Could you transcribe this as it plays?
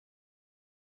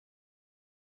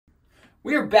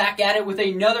We are back at it with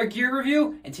another gear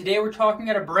review, and today we're talking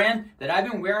about a brand that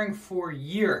I've been wearing for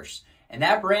years, and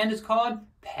that brand is called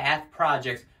Path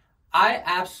Project. I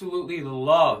absolutely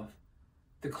love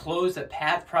the clothes that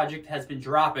Path Project has been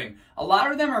dropping. A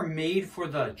lot of them are made for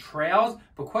the trails,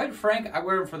 but quite frank, I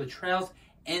wear them for the trails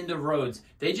and the roads.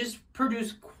 They just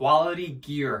produce quality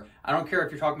gear. I don't care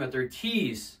if you're talking about their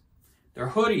tees, their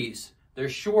hoodies, their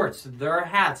shorts, their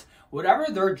hats, whatever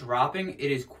they're dropping,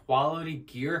 it is quality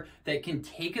gear that can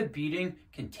take a beating,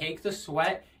 can take the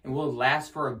sweat, and will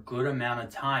last for a good amount of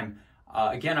time.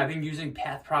 Again, I've been using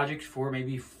Path Project for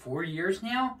maybe 4 years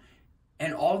now,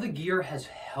 and all the gear has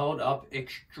held up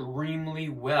extremely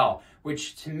well,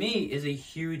 which to me is a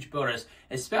huge bonus,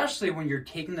 especially when you're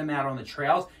taking them out on the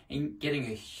trails and getting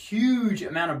a huge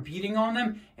amount of beating on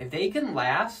them. If they can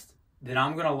last, then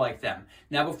I'm gonna like them.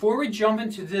 Now, before we jump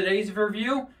into today's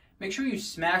review, make sure you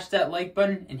smash that like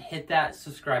button and hit that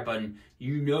subscribe button.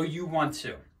 You know you want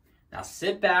to. Now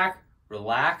sit back,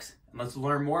 relax, and let's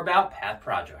learn more about Path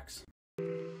Projects.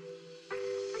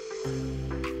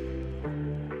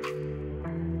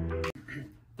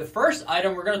 The first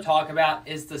item we're gonna talk about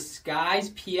is the Sykes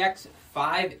PX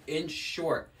 5-inch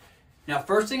short. Now,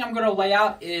 first thing I'm gonna lay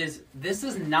out is this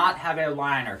does not have a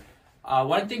liner.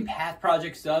 One thing Path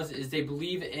Projects does is they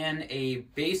believe in a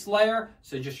base layer,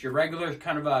 so just your regular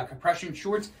kind of compression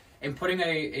shorts, and putting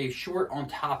a short on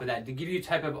top of that to give you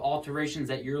type of alterations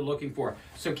that you're looking for.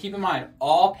 So keep in mind,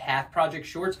 all Path Project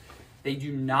shorts, they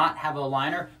do not have a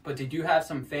liner, but they do have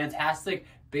some fantastic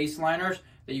base liners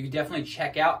that you can definitely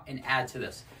check out and add to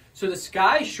this. So the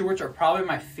Sky shorts are probably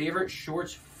my favorite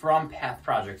shorts from Path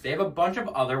Projects. They have a bunch of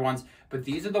other ones, but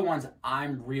these are the ones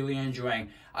I'm really enjoying.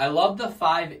 I love the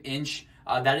 5-inch.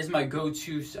 That is my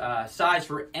go-to size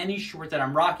for any short that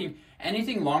I'm rocking.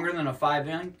 Anything longer than a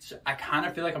 5-inch, I kind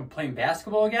of feel like I'm playing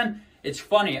basketball again. It's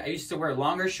funny, I used to wear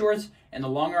longer shorts, and the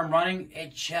longer I'm running,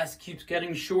 it just keeps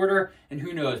getting shorter, and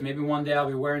who knows, maybe one day I'll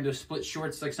be wearing those split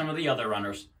shorts like some of the other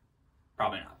runners.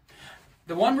 Probably not.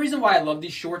 The one reason why I love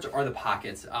these shorts are the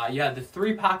pockets. You have the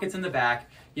 3 pockets in the back.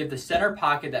 You have the center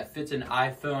pocket that fits an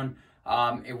iPhone.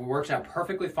 It works out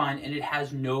perfectly fine, and it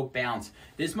has no bounce.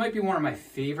 This might be one of my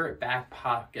favorite back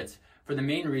pockets for the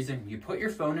main reason you put your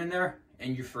phone in there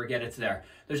and you forget it's there.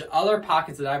 There's other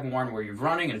pockets that I've worn where you're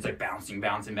running and it's like bouncing,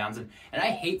 bouncing, bouncing, and I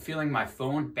hate feeling my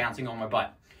phone bouncing on my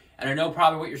butt. And I know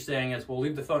probably what you're saying is, well,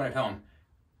 leave the phone at home.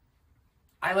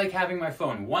 I like having my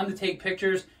phone, 1, to take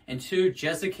pictures, and 2,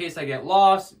 just in case I get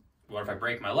lost. What if I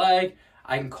break my leg?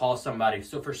 I can call somebody.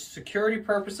 So for security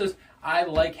purposes, I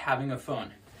like having a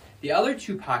phone. The other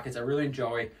 2 pockets I really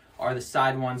enjoy are the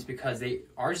side ones because they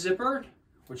are zippered,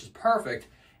 which is perfect,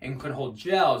 and can hold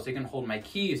gels, they can hold my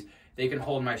keys, they can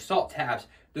hold my salt tabs.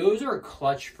 Those are a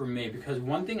clutch for me because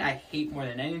one thing I hate more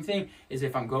than anything is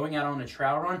if I'm going out on a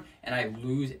trail run and I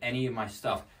lose any of my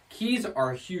stuff. Keys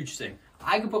are a huge thing.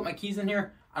 I can put my keys in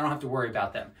here, I don't have to worry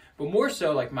about them. But more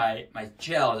so like my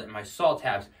gels and my salt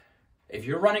tabs. If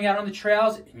you're running out on the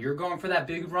trails and you're going for that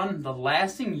big run, the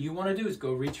last thing you want to do is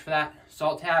go reach for that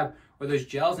salt tab or those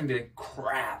gels and be like,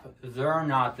 crap, they're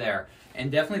not there.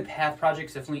 And definitely Path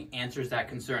Projects definitely answers that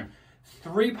concern.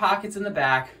 3 pockets in the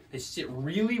back, they sit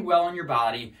really well on your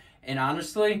body, and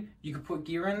honestly, you can put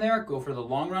gear in there, go for the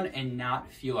long run, and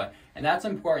not feel it. And that's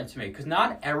important to me, because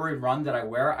not every run that I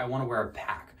wear, I want to wear a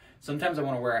pack. Sometimes I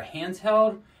want to wear a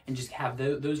handheld and just have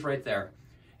those right there.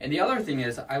 And the other thing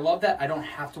is, I love that I don't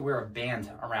have to wear a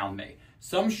band around me.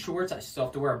 Some shorts, I still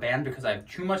have to wear a band because I have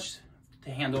too much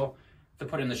to handle to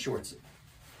put in the shorts.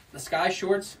 The Sky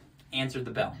shorts answered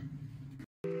the bell.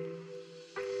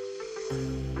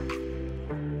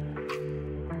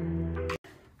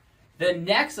 The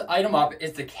next item up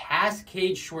is the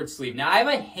Cascade short sleeve. Now, I have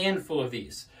a handful of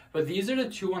these, but these are the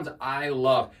 2 ones I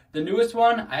love. The newest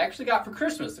one I actually got for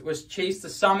Christmas. It was Chase the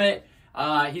Summit.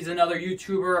 He's another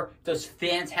YouTuber, does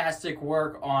fantastic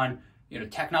work on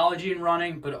technology and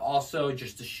running, but also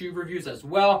just the shoe reviews as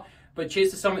well. But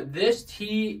Chase the Summit, this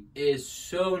tee is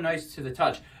so nice to the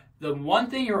touch. The one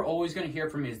thing you're always going to hear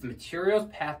from me is the materials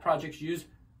Path Projects use,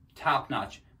 top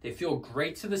notch. They feel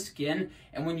great to the skin,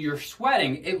 and when you're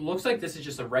sweating, it looks like this is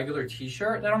just a regular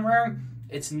t-shirt that I'm wearing.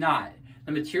 It's not.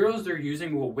 The materials they're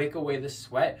using will wick away the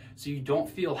sweat so you don't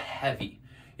feel heavy.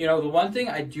 The one thing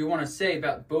I do want to say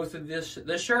about both of this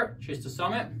shirt, Chase the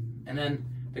Summit, and then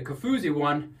the Kofuzi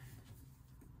one,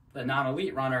 the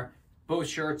non-elite runner, both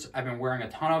shirts I've been wearing a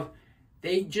ton of,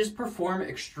 they just perform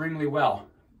extremely well.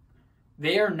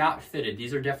 They are not fitted.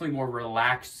 These are definitely more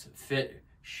relaxed fit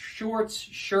shorts,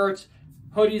 shirts,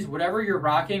 hoodies, whatever you're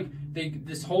rocking.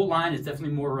 This whole line is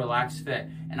definitely more relaxed fit,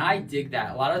 and I dig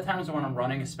that. A lot of times when I'm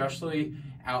running, especially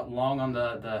out long on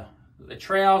the the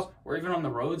trails or even on the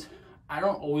roads, I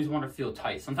don't always want to feel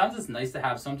tight. Sometimes it's nice to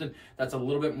have something that's a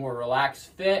little bit more relaxed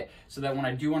fit so that when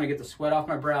I do want to get the sweat off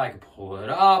my brow, I can pull it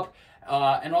up.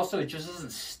 And also it just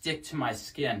doesn't stick to my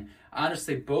skin.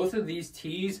 Honestly, both of these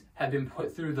tees have been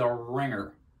put through the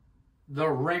ringer. The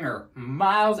ringer,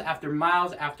 miles after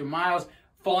miles after miles,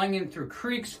 falling in through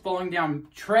creeks, falling down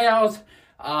trails,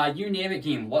 you name it,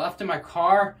 getting left in my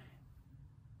car,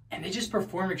 and they just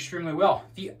perform extremely well.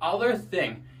 The other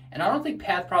thing, and I don't think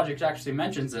Path Projects actually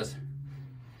mentions this,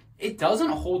 it doesn't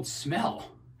hold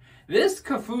smell. This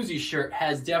Kafuzi shirt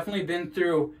has definitely been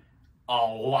through a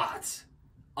lot.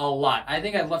 I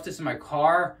think I left this in my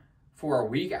car for a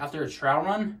week after a trail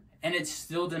run, and it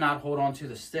still did not hold on to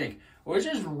the stink, which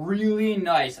is really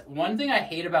nice. One thing I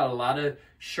hate about a lot of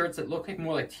shirts that look like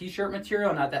more like t-shirt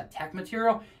material, not that tech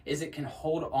material, is it can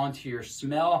hold on to your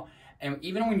smell. And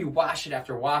even when you wash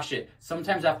it,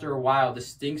 sometimes after a while, the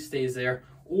stink stays there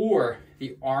or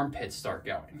the armpits start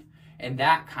going. And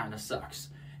that kind of sucks.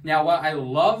 Now, while I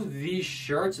love these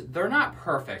shirts, they're not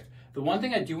perfect. The one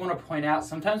thing I do want to point out,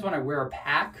 sometimes when I wear a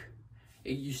pack,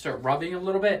 you start rubbing a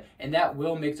little bit, and that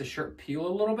will make the shirt peel a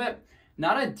little bit.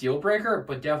 Not a deal breaker,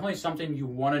 but definitely something you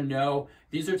want to know.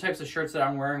 These are types of shirts that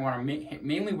I'm wearing when I'm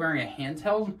mainly wearing a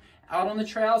handheld out on the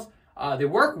trails. They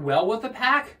work well with the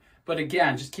pack, but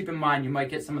again, just keep in mind, you might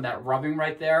get some of that rubbing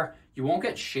right there. You won't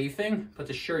get chafing, but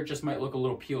the shirt just might look a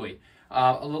little peely.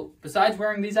 Besides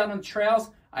wearing these out on the trails,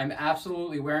 I'm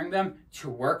absolutely wearing them to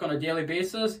work on a daily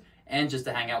basis and just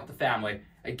to hang out with the family.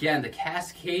 Again, the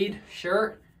Cascade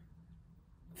shirt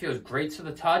feels great to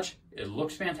the touch. It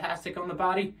looks fantastic on the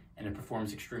body, and it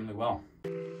performs extremely well.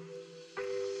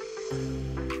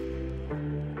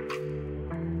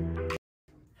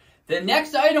 The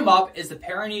next item up is the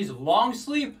Pyrenees long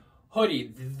sleeve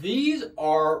hoodie. These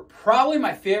are probably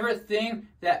my favorite thing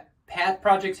that Path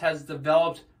Projects has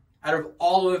developed out of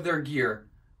all of their gear.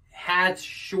 Hats,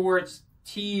 shorts,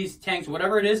 tees, tanks,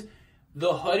 whatever it is.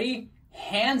 The hoodie,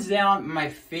 hands down, my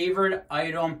favorite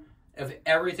item of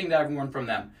everything that I've worn from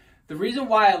them. The reason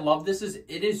why I love this is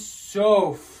it is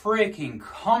so freaking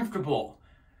comfortable.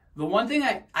 The one thing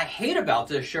I hate about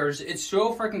this shirt is it's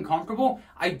so freaking comfortable,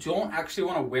 I don't actually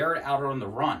want to wear it out on the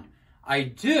run. I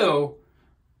do,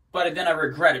 but then I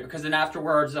regret it because then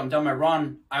afterwards I'm done my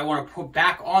run, I want to put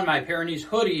back on my Pyrenees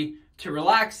hoodie to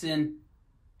relax in,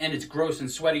 and it's gross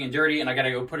and sweaty and dirty, and I got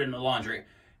to go put it in the laundry.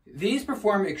 These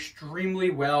perform extremely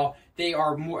well. They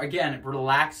are more, again,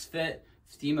 relaxed fit.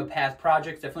 Steam Path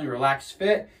Projects, definitely relaxed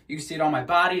fit. You can see it on my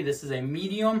body. This is a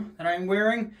medium that I'm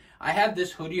wearing. I have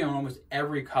this hoodie on almost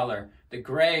every color. The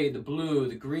gray, the blue,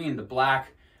 the green, the black.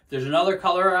 If there's another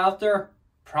color out there,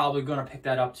 probably gonna pick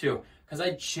that up too, because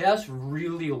I just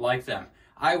really like them.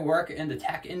 I work in the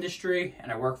tech industry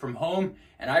and I work from home,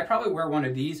 and I probably wear one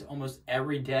of these almost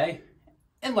every day,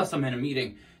 unless I'm in a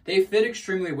meeting. They fit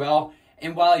extremely well.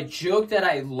 And while I joke that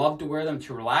I love to wear them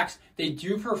to relax, they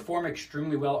do perform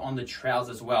extremely well on the trails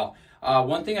as well.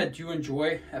 One thing I do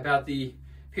enjoy about the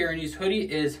Pyrenees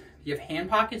hoodie is you have hand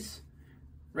pockets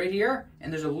right here,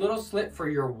 and there's a little slit for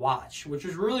your watch, which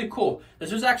is really cool.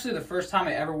 This was actually the first time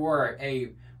I ever wore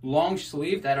a long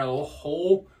sleeve that had a little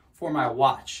hole for my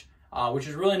watch, which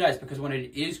is really nice because when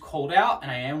it is cold out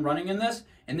and I am running in this,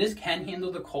 and this can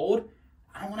handle the cold,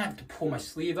 I don't want to have to pull my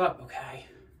sleeve up.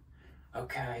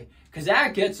 Okay, because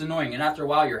that gets annoying, and after a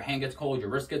while your hand gets cold, your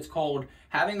wrist gets cold.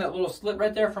 Having that little slit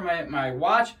right there for my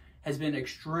watch has been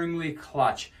extremely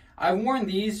clutch. I've worn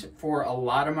these for a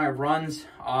lot of my runs.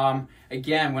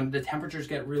 Again, when the temperatures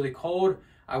get really cold,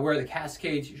 I wear the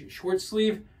Cascade short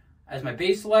sleeve as my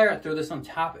base layer. I throw this on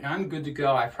top and I'm good to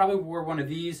go. I probably wore one of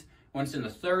these when it's in the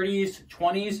 30s,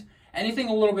 20s. Anything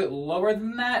a little bit lower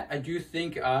than that, I do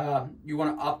think you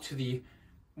want to up to the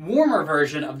warmer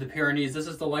version of the Pyrenees. This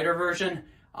is the lighter version.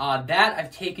 That I've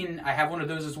taken, I have one of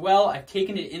those as well. I've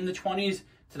taken it in the 20s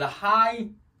to the high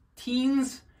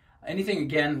teens. Anything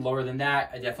again lower than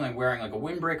that, I definitely am wearing like a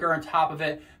windbreaker on top of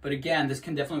it. But again, this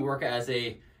can definitely work as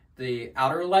the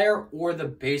outer layer or the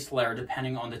base layer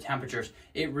depending on the temperatures.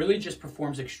 It really just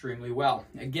performs extremely well.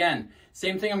 Again,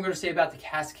 same thing I'm going to say about the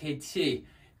Cascade T.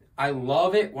 I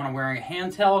love it when I'm wearing a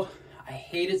handheld. I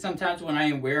hate it sometimes when I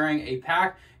am wearing a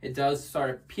pack. It does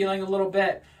start peeling a little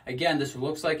bit. Again, this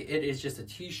looks like it is just a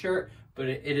t-shirt, but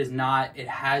it is not. It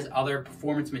has other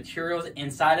performance materials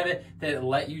inside of it that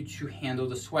let you to handle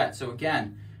the sweat. So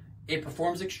again, it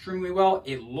performs extremely well.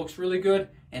 It looks really good,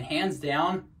 and hands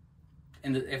down,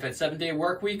 if it's 7-day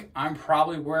work week, I'm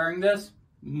probably wearing this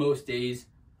most days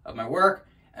of my work,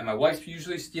 and my wife's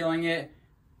usually stealing it.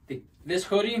 This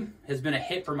hoodie has been a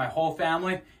hit for my whole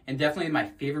family, and definitely my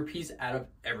favorite piece out of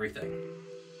everything.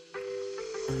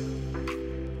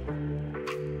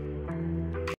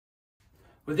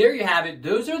 But there you have it.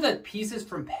 Those are the pieces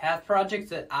from Path Projects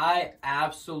that I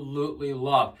absolutely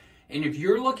love. And if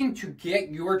you're looking to get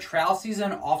your trail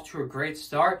season off to a great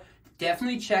start,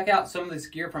 definitely check out some of this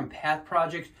gear from Path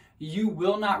Projects. You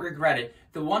will not regret it.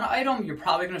 The one item you're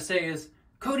probably going to say is,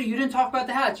 Cody, you didn't talk about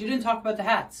the hats. You didn't talk about the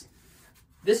hats.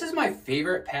 This is my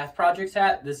favorite Path Projects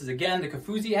hat. This is, again, the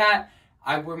Kafuzi hat.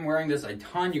 I've been wearing this a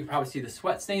ton. You can probably see the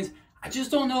sweat stains. I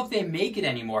just don't know if they make it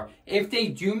anymore. If they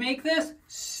do make this,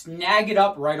 snag it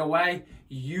up right away.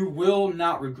 You will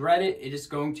not regret it. It is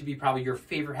going to be probably your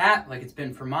favorite hat, like it's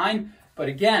been for mine. But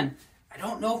again, I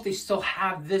don't know if they still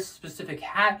have this specific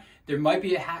hat. There might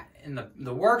be a hat in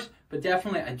the works, but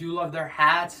definitely I do love their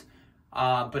hats.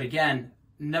 But again,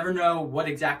 never know what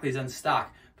exactly is in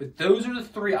stock. But those are the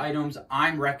 3 items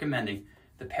I'm recommending.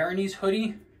 The Pyrenees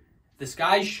Hoodie, the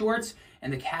Sykes shorts,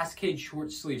 and the Cascade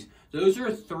short sleeves. Those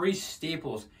are 3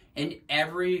 staples in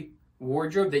every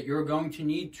wardrobe that you're going to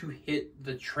need to hit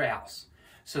the trails.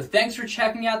 So thanks for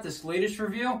checking out this latest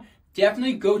review.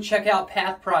 Definitely go check out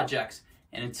Path Projects.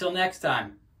 And until next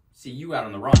time, see you out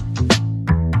on the run.